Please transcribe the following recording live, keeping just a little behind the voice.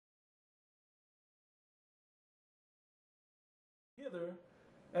hither.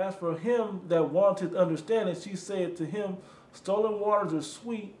 As for him that wanted understanding, she said to him, stolen waters are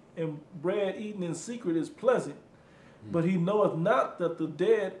sweet, and bread eaten in secret is pleasant. But he knoweth not that the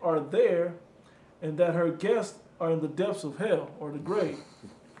dead are there, and that her guests are in the depths of hell, or the grave.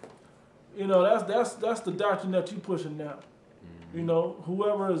 You know, that's the doctrine that you pushing now. You know,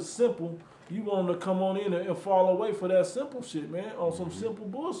 whoever is simple, you want them to come on in and fall away for that simple shit, man, on some simple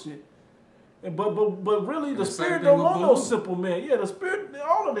bullshit. And but really, the spirit don't want no simple men. Yeah, the spirit,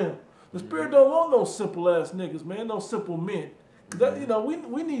 all of them. The spirit don't want no simple ass niggas, man. No simple men. That, you know,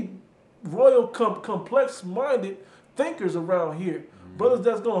 we need royal, complex minded thinkers around here. Brothers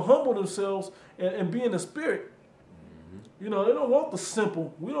that's gonna humble themselves and be in the spirit. You know, they don't want the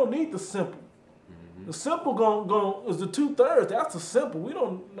simple. We don't need the simple. The simple is the 2/3. That's the simple.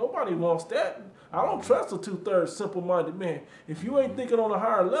 Nobody wants that. I don't trust a 2/3 simple-minded man. If you ain't thinking on a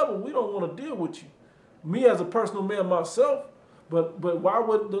higher level, we don't want to deal with you. Me as a personal man myself, but why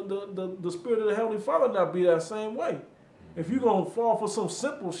would the spirit of the Heavenly Father not be that same way? If you're going to fall for some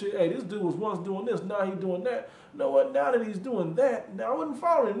simple shit, hey, this dude was once doing this, now he's doing that. You know what, now that he's doing that, now I wasn't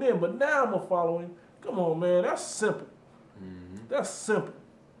following him then, but now I'm going to follow him. Come on, man, that's simple. That's simple.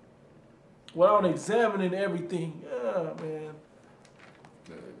 Without examining everything, man.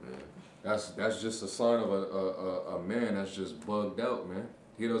 That's just a sign of a man that's just bugged out, man.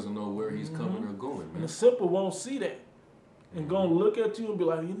 He doesn't know where he's coming or going, man. And the simple won't see that. And gonna look at you and be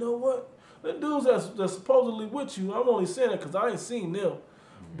like, you know what? The dudes that's supposedly with you, I'm only saying that because I ain't seen them.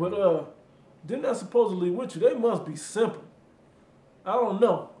 But them that's supposedly with you, they must be simple. I don't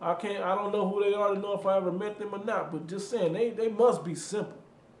know. I don't know who they are to know if I ever met them or not. But just saying, they must be simple.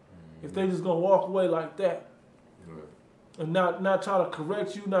 If they just gonna walk away like that. And not try to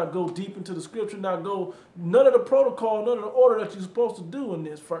correct you, not go deep into the scripture, not go none of the protocol, none of the order that you're supposed to do in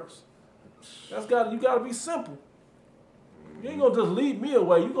this first. You gotta be simple. You ain't gonna just lead me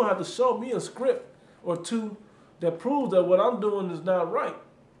away. You're gonna have to show me a script or two that proves that what I'm doing is not right.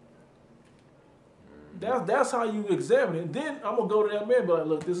 That's how you examine it. And then I'm gonna go to that man and be like,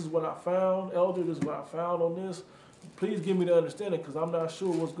 look, this is what I found, elder, this is what I found on this. Please give me the understanding because I'm not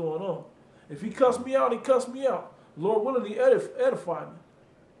sure what's going on. If he cussed me out, he cussed me out. Lord willing, he edify me.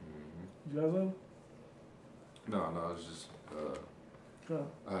 You guys know? No, it's just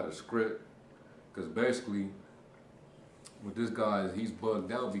I had a script because basically with this guy, he's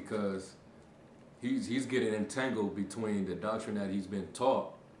bugged out because he's getting entangled between the doctrine that he's been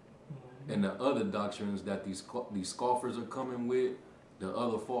taught and the other doctrines that these scoffers are coming with, the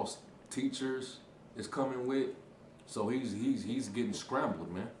other false teachers is coming with. So he's getting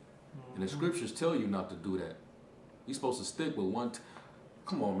scrambled, man. And the scriptures tell you not to do that. You're supposed to stick with one.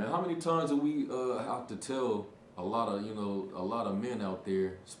 Come on, man. How many times do we have to tell a lot of men out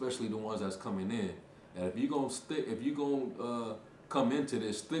there, especially the ones that's coming in, that if you gonna come into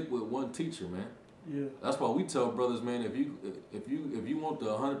this, stick with one teacher, man. Yeah. That's why we tell brothers, man. If you want the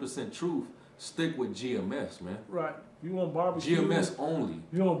 100% truth, stick with GMS, man. Right. You want barbecue? GMS only.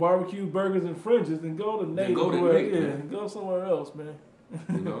 You want barbecue, burgers, and fringes? Then go to Nate. Go somewhere else, man.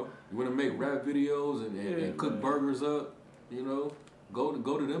 You know, you want to make rap videos and cook burgers up, you know, go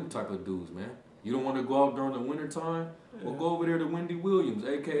to them type of dudes, man. You don't want to go out during the winter time? Well, go over there to Wendy Williams,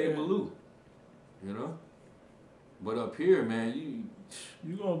 a.k.a. Baloo, you know. But up here, man,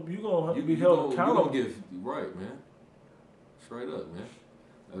 you gonna have to be held accountable. You gonna get right, man. Straight up, man.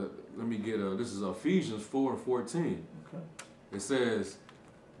 Let me get this is Ephesians 4:14. Okay. It says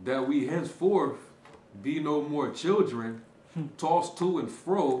that we henceforth be no more children, tossed to and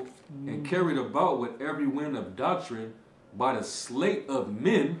fro, and carried about with every wind of doctrine by the sleight of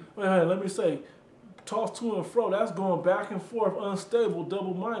men. Wait, let me say, tossed to and fro. That's going back and forth, unstable,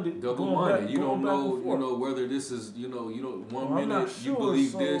 double-minded. Double-minded. You don't know whether this is, one minute you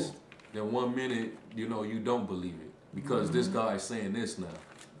believe this, then 1 minute, you don't believe it because this guy is saying this now.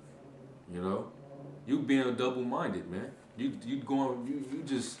 You know, you being double-minded, man. You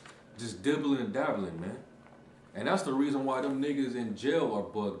just dibbling and dabbling, man. And that's the reason why them niggas in jail are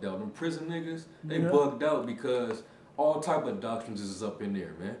bugged out. Them prison niggas, they bugged out because all type of doctrines is up in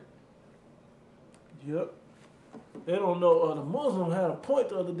there, man. Yep. They don't know. The Muslim had a point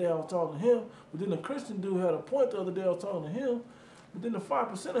the other day I was talking to him, but then the Christian dude had a point the other day I was talking to him, but then the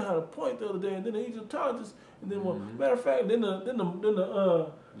 5% had a point the other day, and then the Egyptologist, and then matter of fact, then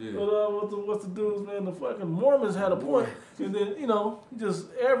what's the dudes, man? The fucking Mormons had a point, and then just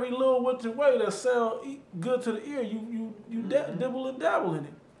every little which way that sound good to the ear, you dibble and dabble in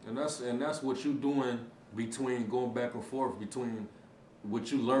it. And that's what you doing between going back and forth between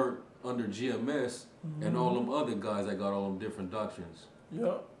what you learned under GMS and all them other guys that got all them different doctrines.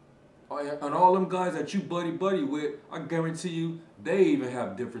 Yeah. And all them guys that you buddy with, I guarantee you, they even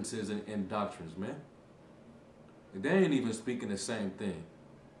have differences in doctrines, man. They ain't even speaking the same thing.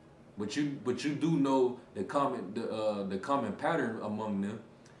 But you do know the common pattern among them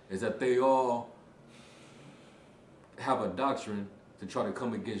is that they all have a doctrine to try to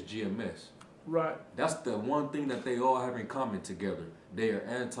come against GMS. Right. That's the one thing that they all have in common together. They are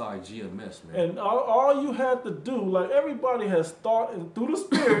anti-GMS, man. And all you had to do, like everybody has thought through the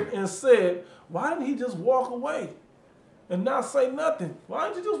Spirit and said, why didn't he just walk away and not say nothing? Why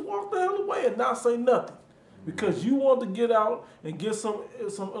didn't you just walk the hell away and not say nothing? Because you want to get out and get some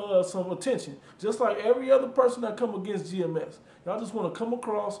attention. Just like every other person that come against GMS. Y'all just want to come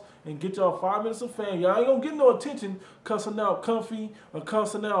across and get y'all 5 minutes of fame. Y'all ain't going to get no attention cussing out Comfy or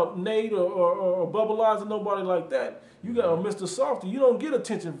cussing out Nate or bubbleizing nobody like that. You got Mr. Softy. You don't get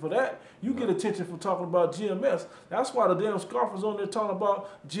attention for that. You get attention for talking about GMS. That's why the damn scoffers on there talking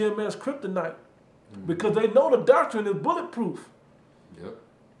about GMS kryptonite. Because they know the doctrine is bulletproof. Yep.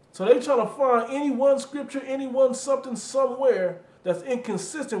 So they trying to find any one scripture, any one something somewhere that's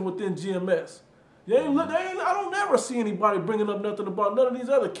inconsistent within GMS. I don't never see anybody bringing up nothing about none of these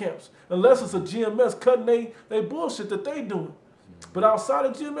other camps, unless it's a GMS cutting they bullshit that they doing. But outside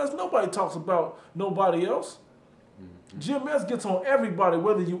of GMS, nobody talks about nobody else. GMS gets on everybody,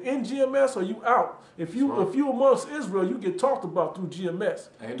 whether you in GMS or you out. If you amongst Israel, you get talked about through GMS.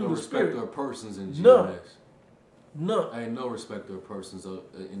 Ain't through no the respect Spirit. of persons in GMS. None. Ain't no respect of persons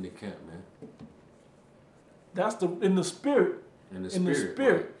in the camp, man. That's in the spirit. In the spirit.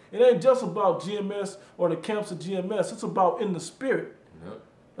 Right. It ain't just about GMS or the camps of GMS. It's about in the spirit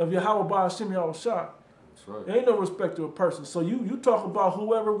of Yahweh Ba'ashem Yahushua. That's right. There ain't no respect to a person. So you talk about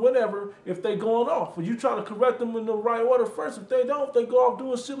whoever, whenever, if they going off. Or you try to correct them in the right order first. If they don't, if they go off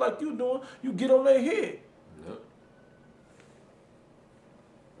doing shit like you doing, you get on their head. Yep.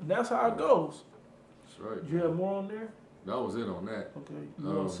 And that's how it goes. That's right. You have more on there? That was it on that. Okay.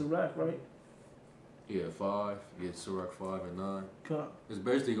 You on Sirach, right? Yeah, 5. Yeah, Sirach 5 and 9. Okay. It's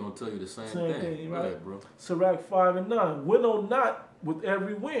basically going to tell you the same thing. Right, ahead, bro. Sirach 5 and 9. Winnow not with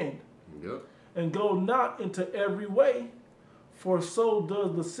every wind. Yep. And go not into every way, for so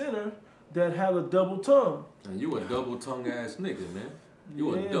does the sinner that has a double tongue. And you a double tongue ass nigga, man.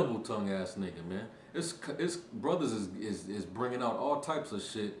 You a double tongue ass nigga, man. It's brothers is bringing out all types of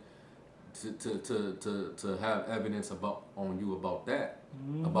shit to have evidence on you about that.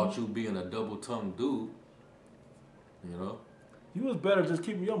 About you being a double tongued dude. You know? You was better just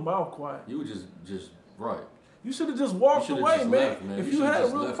keeping your mouth quiet. You were just right. You should have just walked away, just man. Left, man. If you had a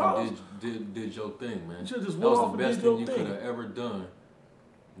real problem, did your thing, man. You should just that was off the best and did thing your you could have ever done.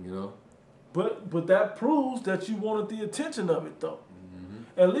 You know. But that proves that you wanted the attention of it, though.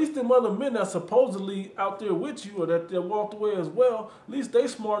 At least them other men that supposedly out there with you, or that they walked away as well, at least they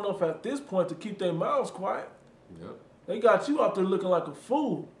smart enough at this point to keep their mouths quiet. Yep. They got you out there looking like a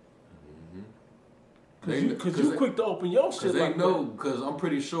fool. Because you quick to open your shit like that. Because I'm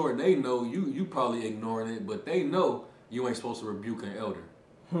pretty sure they know you probably ignoring it, but they know you ain't supposed to rebuke an elder.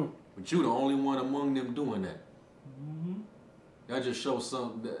 But you the only one among them doing that. That just shows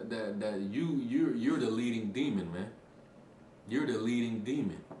something that you're the leading demon, man. You're the leading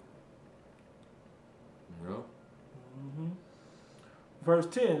demon. You know? Verse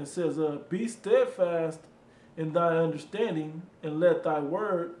 10, it says, be steadfast in thy understanding, and let thy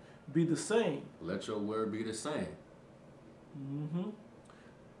word be the same. Let your word be the same.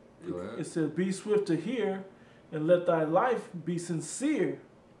 Go ahead. It says, be swift to hear, and let thy life be sincere,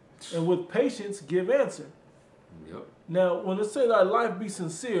 and with patience give answer. Yep. Now, when it says thy life be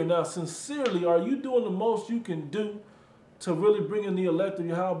sincere, now sincerely, are you doing the most you can do to really bring in the elect of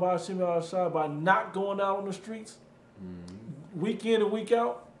Yahweh Ba'ashem Yahushua by not going out on the streets? Week in and week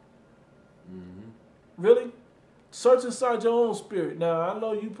out? Really? Search inside your own spirit. Now, I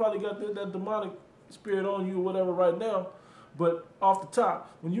know you probably got that demonic spirit on you or whatever right now, but off the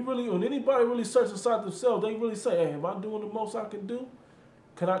top, when anybody really search inside themselves, they really say, hey, am I doing the most I can do?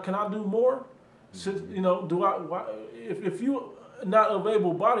 Can I do more? Should, if you not of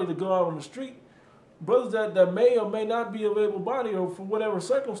able body to go out on the street, brothers that may or may not be of able body, or for whatever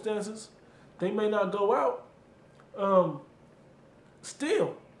circumstances, they may not go out.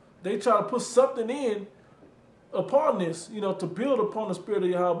 Still, they try to put something in upon this, to build upon the spirit of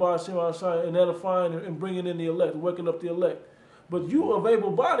Yahweh Ba'ashem Yahushua and edifying and bringing in the elect, waking up the elect. But you of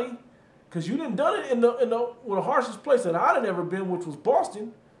able body, because you done done it in the harshest place that I'd ever been, which was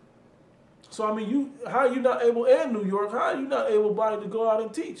Boston. So I mean, how are you not able, and New York, how are you not able body to go out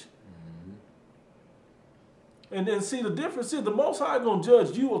and teach? And then see, the difference is the Most High gonna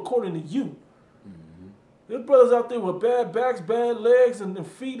judge you according to you. There's brothers out there with bad backs, bad legs, and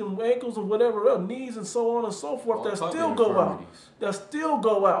feet and ankles and whatever else, knees and so on and so forth that still go out. That still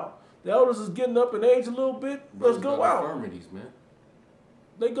go out. The elders is getting up in age a little bit. Let's go out. Infirmities, man.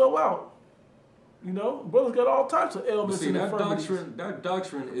 They go out. You know, brothers got all types of ailments and infirmities. That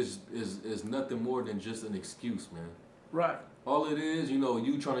doctrine is nothing more than just an excuse, man. Right. All it is, you know,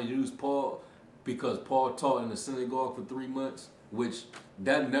 you trying to use Paul because Paul taught in the synagogue for 3 months, which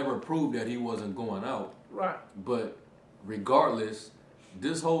that never proved that he wasn't going out. Right. But regardless,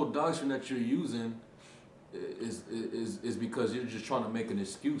 this whole doctrine that you're using is because you're just trying to make an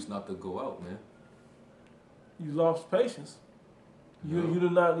excuse not to go out, man. You lost patience. You're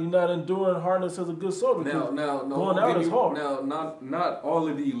not enduring hardness as a good soldier. Now, going out is hard. Now, not all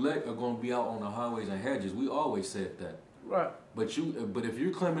of the elect are going to be out on the highways and hedges. We always said that. Right. But if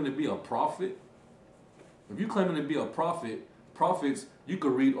you're claiming to be a prophet, prophets you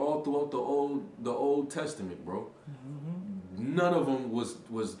could read all throughout the Old Testament, bro. Mm-hmm. None of them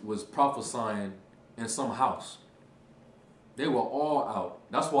was prophesying in some house. They were all out.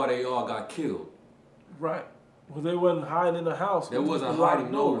 That's why they all got killed. Right. Well, they wasn't hiding in the house. They wasn't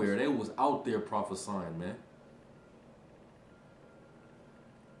hiding nowhere. They was out there prophesying, man.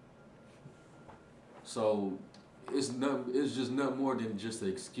 So it's just nothing more than just an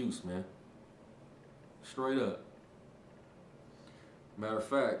excuse, man. Straight up. Matter of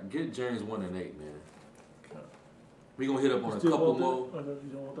fact, get James 1 and 8, man. Okay. We gonna hit up on a couple more.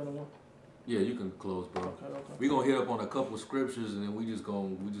 You don't want that no more? Yeah, you can close, bro. Okay. We gonna hit up on a couple scriptures and then we just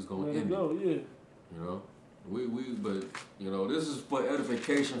gonna end it. Yeah. You know, but you know, this is for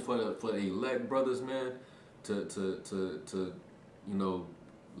edification for the elect brothers, man. To you know,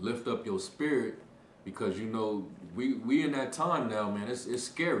 lift up your spirit because you know we in that time now, man. It's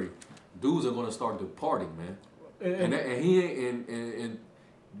scary. Dudes are gonna start departing, man. And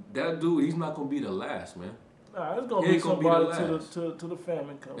that dude, he's not gonna be the last, man. Nah, it's gonna be somebody to the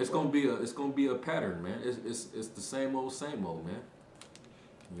famine come. It's gonna be a pattern, man. It's the same old, man.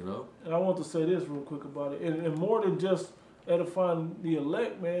 You know. And I want to say this real quick about it, and more than just edifying the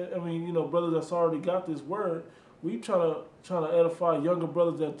elect, man. I mean, you know, brothers that's already got this word. We trying to edify younger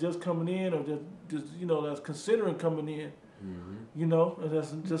brothers that just coming in or just you know that's considering coming in. Mm-hmm. You know, and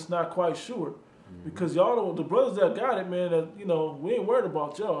that's just not quite sure. Because y'all, the brothers that got it, man, that, you know, we ain't worried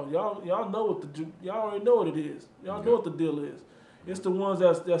about y'all. Y'all know y'all already know what it is. Y'all know what the deal is. It's the ones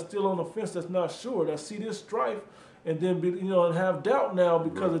that's still on the fence, that's not sure, that see this strife, and then and have doubt now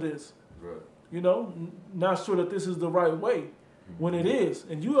because of this. Right. You know, not sure that this is the right way when it is.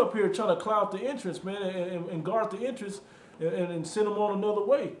 And you up here trying to cloud the entrance, man, and guard the entrance and send them on another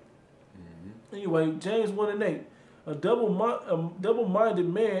way. Mm-hmm. Anyway, James 1 and 8. A double-minded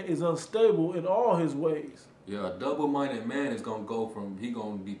man is unstable in all his ways. Yeah, a double-minded man is gonna he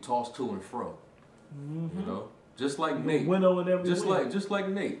gonna be tossed to and fro. Mm-hmm. You know, just like Nate. Just like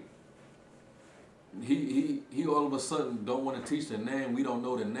Nate. He all of a sudden don't want to teach the name. We don't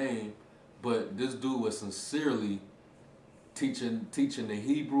know the name, but this dude was sincerely teaching the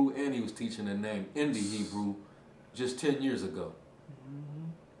Hebrew, and he was teaching the name in the Hebrew just 10 years ago.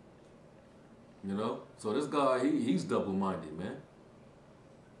 You know, so this guy, he's double-minded, man.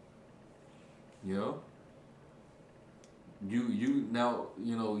 You know, you now,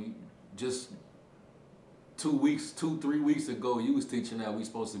 you know, just 3 weeks ago, you was teaching that we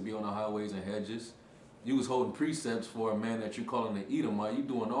supposed to be on the highways and hedges. You was holding precepts for a man that you calling an Edomite. You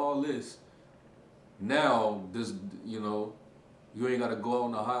doing all this. Now, this, you know, you ain't got to go out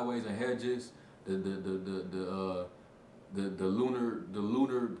on the highways and hedges. The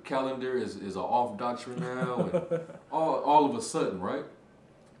lunar calendar is an off doctrine now, and all of a sudden, right?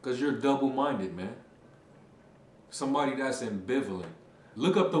 Because you're double-minded, man. Somebody that's ambivalent.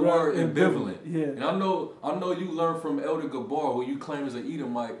 Look up the word ambivalent. Yeah. And I know you learned from Elder Gabar, who you claim is an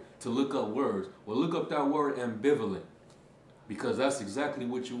Edomite, to look up words. Well, look up that word ambivalent, because that's exactly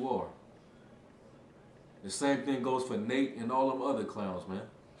what you are. The same thing goes for Nate and all them other clowns, man.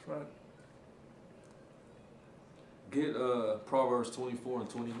 That's right. Get Proverbs 24 and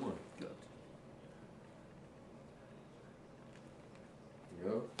 21. Gotcha.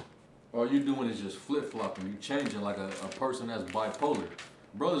 Yeah. All you doing is just flip-flopping. You changing like a person that's bipolar.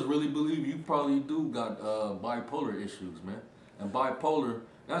 Brothers really believe you probably do got bipolar issues, man. And bipolar,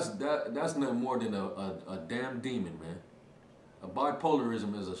 that's nothing more than a damn demon, man. A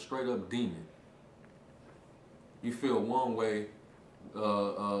bipolarism is a straight-up demon. You feel one way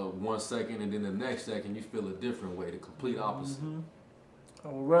 1 second, and then the next second you feel a different way, the complete opposite. Mm-hmm. I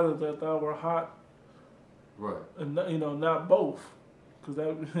would rather that thou were hot, right? And not both, because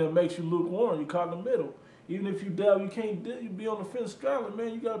that makes you lukewarm. You caught in the middle. Even if you doubt, you can't. You be on the fence straddling,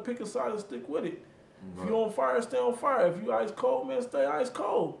 man. You gotta pick a side and stick with it. If you're on fire, stay on fire. If you ice cold, man, stay ice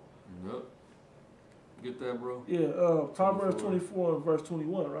cold. Yep. Get that, bro? Yeah, Proverbs 24 and verse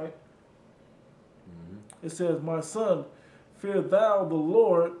 21, right? Mm-hmm. It says, my son, fear thou the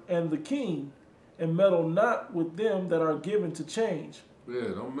Lord and the king, and meddle not with them that are given to change. Yeah,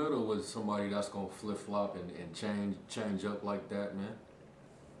 don't meddle with somebody that's going to flip-flop and change up like that, man.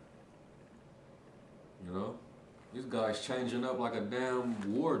 You know? These guys changing up like a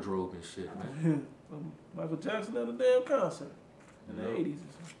damn wardrobe and shit, man. Michael Jackson at a damn concert in the 80s.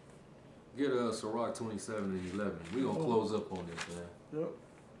 Get Sirach 27 and 11. We gonna close up on this, man. Yep.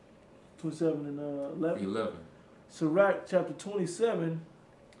 27 and 11. 11. Sirach chapter 27,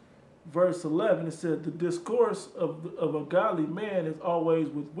 verse 11. It said, the discourse of a godly man is always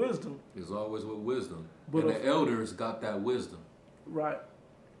with wisdom. It's always with wisdom. But and the elders got that wisdom. Right.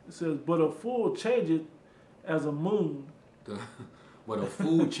 It says, but a fool changeth as a moon. But a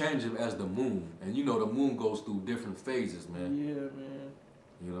fool changes as the moon. And you know the moon goes through different phases, man. Yeah, man.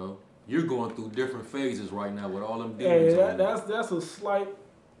 You know? You're going through different phases right now with all them demons. Hey, that's a slight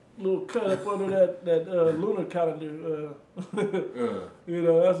little cut up under that lunar calendar. You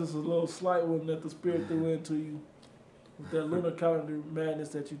know, that's just a little slight one that the Spirit threw into you. With that lunar calendar madness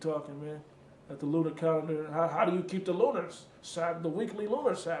that you're talking, man. At the lunar calendar, how do you keep the lunars? The weekly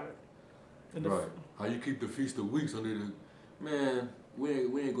lunar Sabbath. Right. How you keep the Feast of Weeks under the... Man, we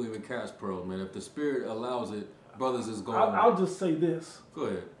ain't going to even cast pearls, man. If the Spirit allows it, brothers is going... I'll just say this. Go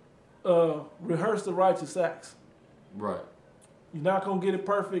ahead. Rehearse the righteous acts. Right. You're not going to get it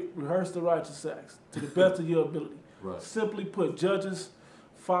perfect. Rehearse the righteous acts to the best of your ability. Right. Simply put, Judges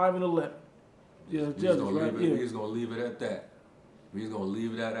 5 and 11. Yeah, Judges, right? We're just going to leave it at that. We're just going to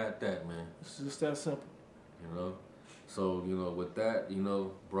leave it at that, man. It's just that simple. You know? So, you know, with that, you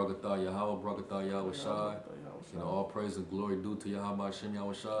know, Barakatah Yahweh, Barakatah Yahweh Shai. You know, all praise and glory due to Yahweh Hashem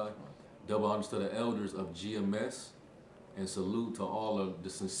Yahweh Shai. Double honors to the elders of GMS. And salute to all of the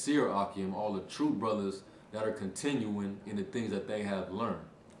sincere Akim, all the true brothers that are continuing in the things that they have learned.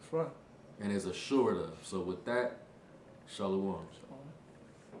 That's right. And is assured of. So with that, Shalom.